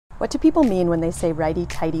What do people mean when they say righty,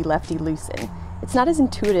 tighty, lefty, loosen? It's not as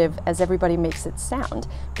intuitive as everybody makes it sound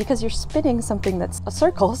because you're spinning something that's a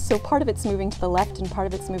circle, so part of it's moving to the left and part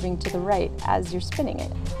of it's moving to the right as you're spinning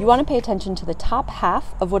it. You want to pay attention to the top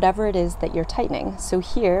half of whatever it is that you're tightening. So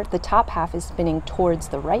here, the top half is spinning towards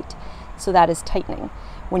the right, so that is tightening.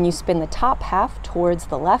 When you spin the top half towards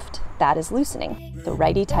the left, that is loosening. The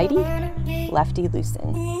righty tighty, lefty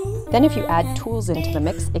loosen. Then if you add tools into the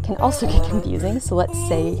mix, it can also get confusing. So let's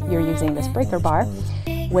say you're using this breaker bar.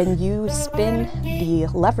 When you spin the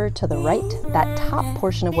lever to the right, that top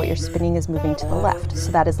portion of what you're spinning is moving to the left. So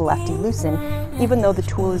that is lefty loosen, even though the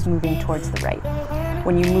tool is moving towards the right.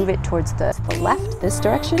 When you move it towards the left, this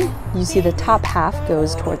direction, you see the top half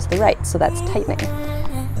goes towards the right. So that's tightening.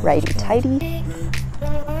 Righty tighty,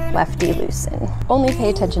 lefty loosen. Only pay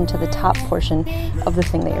attention to the top portion of the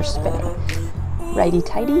thing that you're spinning. Righty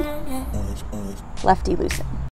tighty, lefty loosen.